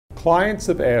Clients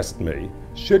have asked me,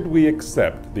 should we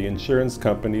accept the insurance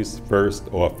company's first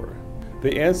offer?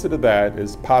 The answer to that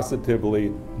is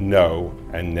positively no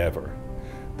and never.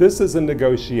 This is a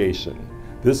negotiation.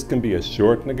 This can be a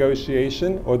short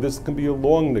negotiation or this can be a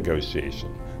long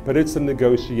negotiation, but it's a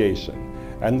negotiation.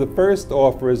 And the first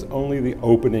offer is only the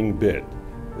opening bid.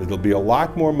 It'll be a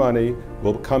lot more money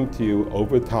will come to you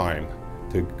over time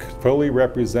to fully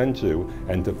represent you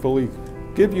and to fully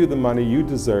give you the money you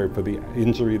deserve for the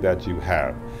injury that you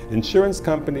have. Insurance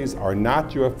companies are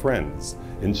not your friends.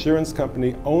 Insurance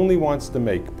company only wants to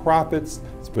make profits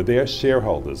for their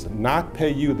shareholders, not pay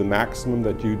you the maximum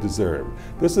that you deserve.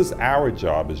 This is our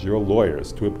job as your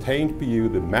lawyers, to obtain for you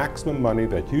the maximum money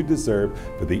that you deserve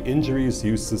for the injuries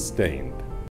you sustained.